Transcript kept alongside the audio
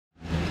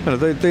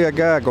Bueno, estoy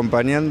acá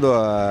acompañando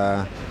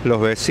a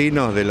los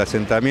vecinos del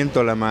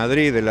asentamiento La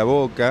Madrid de la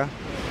Boca,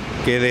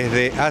 que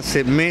desde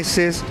hace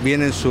meses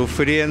vienen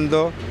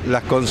sufriendo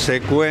las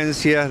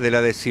consecuencias de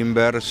la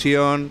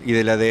desinversión y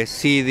de la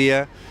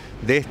desidia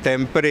de esta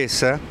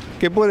empresa,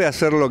 que puede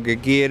hacer lo que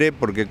quiere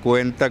porque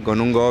cuenta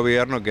con un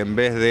gobierno que en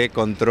vez de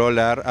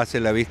controlar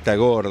hace la vista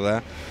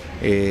gorda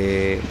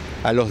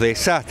a los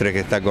desastres que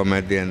está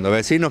cometiendo.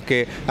 Vecinos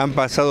que han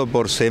pasado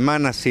por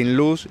semanas sin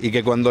luz y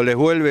que cuando les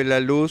vuelve la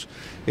luz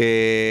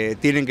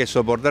tienen que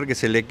soportar que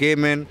se le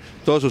quemen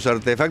todos sus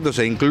artefactos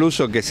e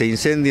incluso que se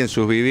incendien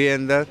sus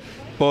viviendas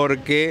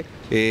porque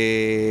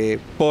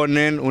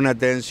ponen una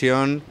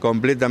tensión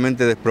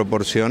completamente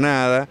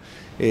desproporcionada.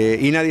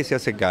 Y nadie se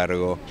hace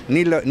cargo,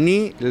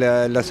 ni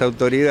las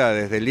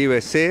autoridades del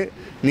IBC,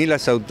 ni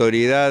las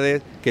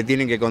autoridades que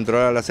tienen que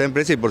controlar a las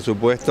empresas y por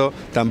supuesto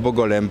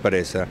tampoco la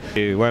empresa.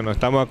 Y bueno,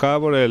 estamos acá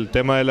por el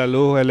tema de la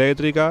luz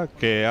eléctrica,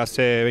 que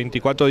hace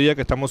 24 días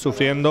que estamos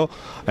sufriendo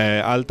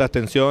altas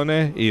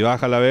tensiones y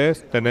baja a la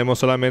vez. Tenemos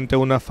solamente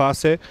una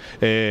fase,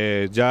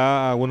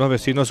 ya algunos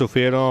vecinos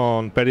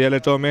sufrieron pérdida de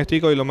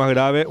electrodomésticos y lo más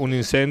grave, un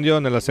incendio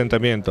en el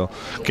asentamiento,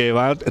 que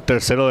va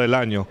tercero del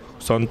año.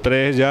 Son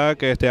 3 ya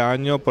que este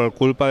año por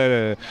culpa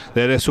de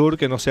Edesur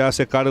que no se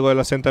hace cargo del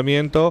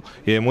asentamiento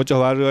y de muchos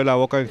barrios de La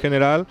Boca en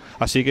general,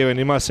 así que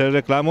venimos a hacer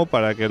reclamo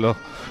para que los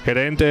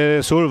gerentes de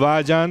Edesur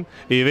vayan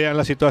y vean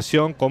la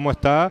situación, cómo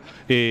está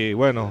y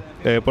bueno,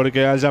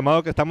 porque al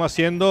llamado que estamos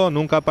haciendo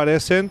nunca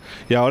aparecen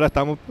y ahora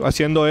estamos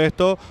haciendo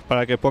esto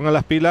para que pongan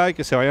las pilas y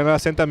que se vayan al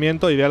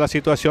asentamiento y vean la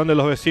situación de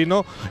los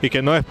vecinos y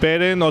que no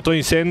esperen otro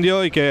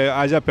incendio y que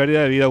haya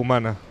pérdida de vida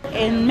humana.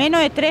 En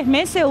menos de 3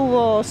 meses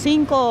hubo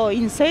 5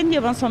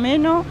 incendios más o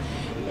menos,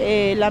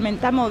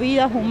 lamentamos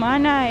vidas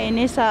humanas en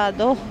esos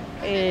 2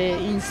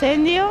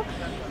 incendios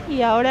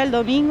y ahora el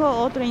domingo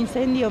otro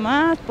incendio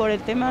más por el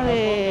tema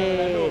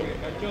de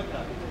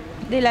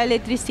la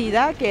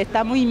electricidad que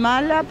está muy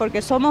mala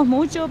porque somos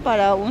muchos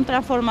para un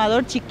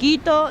transformador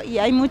chiquito y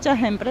hay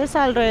muchas empresas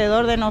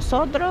alrededor de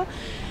nosotros.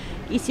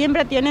 Y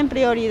siempre tienen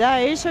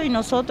prioridad ellos y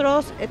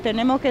nosotros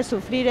tenemos que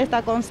sufrir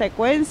esta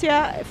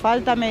consecuencia,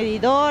 falta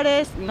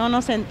medidores, no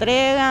nos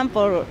entregan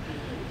por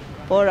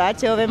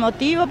HOV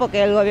motivo,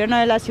 porque el gobierno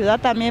de la ciudad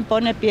también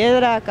pone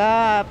piedra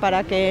acá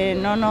para que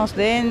no nos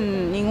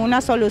den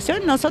ninguna solución.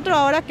 Nosotros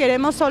ahora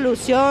queremos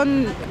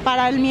solución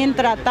para el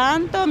mientras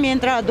tanto,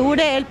 mientras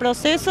dure el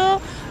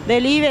proceso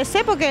del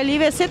IBC, porque el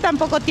IBC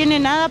tampoco tiene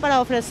nada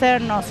para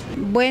ofrecernos.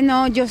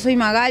 Bueno, yo soy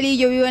Magali,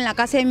 yo vivo en la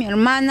casa de mi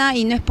hermana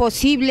y no es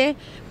posible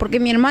porque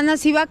mi hermana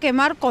se iba a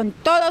quemar con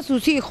todos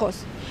sus hijos.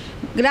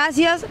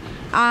 Gracias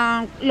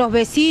a los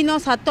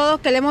vecinos, a todos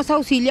que le hemos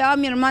auxiliado a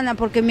mi hermana,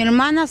 porque mi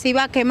hermana se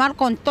iba a quemar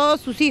con todos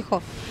sus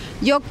hijos.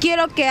 Yo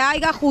quiero que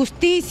haya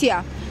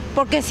justicia,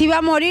 porque se iba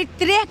a morir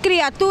 3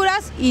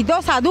 criaturas y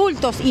 2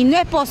 adultos y no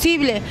es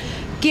posible.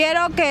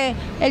 Quiero que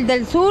el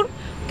del sur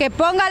que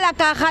ponga la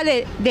caja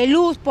de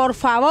luz, por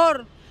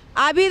favor.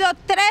 Ha habido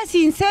 3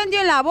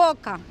 incendios en La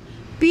Boca.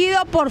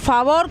 Pido, por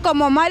favor,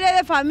 como madre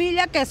de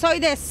familia, que soy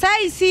de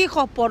 6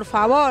 hijos, por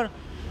favor.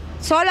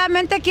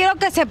 Solamente quiero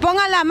que se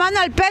pongan la mano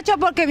al pecho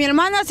porque mi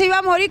hermana se iba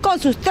a morir con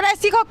sus 3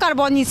 hijos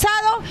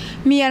carbonizados,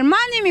 mi hermana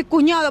y mi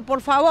cuñado,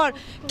 por favor.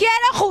 Quiero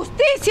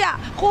justicia,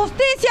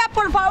 justicia,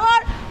 por favor,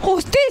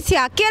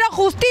 justicia, quiero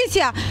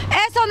justicia,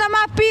 eso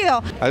nomás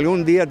pido.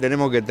 Algún día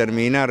tenemos que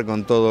terminar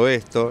con todo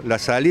esto. La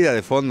salida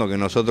de fondo que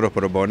nosotros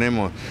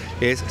proponemos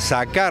es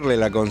sacarle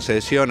la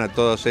concesión a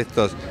todos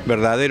estos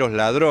verdaderos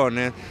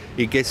ladrones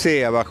y que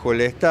sea bajo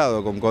el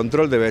Estado, con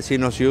control de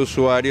vecinos y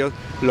usuarios,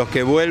 los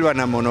que vuelvan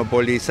a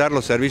monopolizar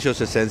los servicios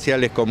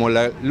esenciales como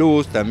la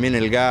luz, también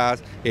el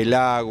gas, el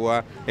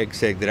agua,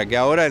 etcétera, que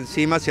ahora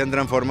encima se han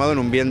transformado en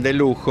un bien de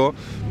lujo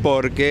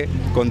porque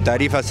con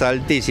tarifas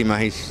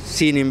altísimas y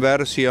sin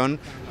inversión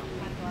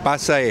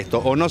pasa esto,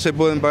 o no se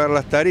pueden pagar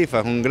las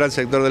tarifas, un gran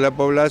sector de la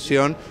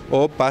población,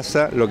 o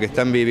pasa lo que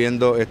están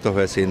viviendo estos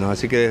vecinos.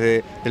 Así que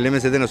desde el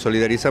MST nos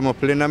solidarizamos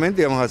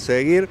plenamente y vamos a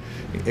seguir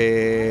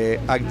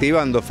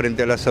activando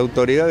frente a las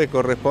autoridades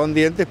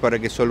correspondientes para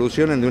que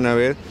solucionen de una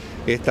vez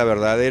esta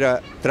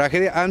verdadera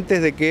tragedia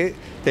antes de que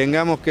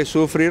tengamos que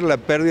sufrir la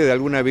pérdida de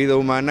alguna vida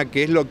humana,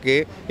 que es lo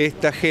que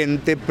esta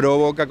gente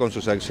provoca con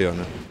sus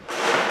acciones.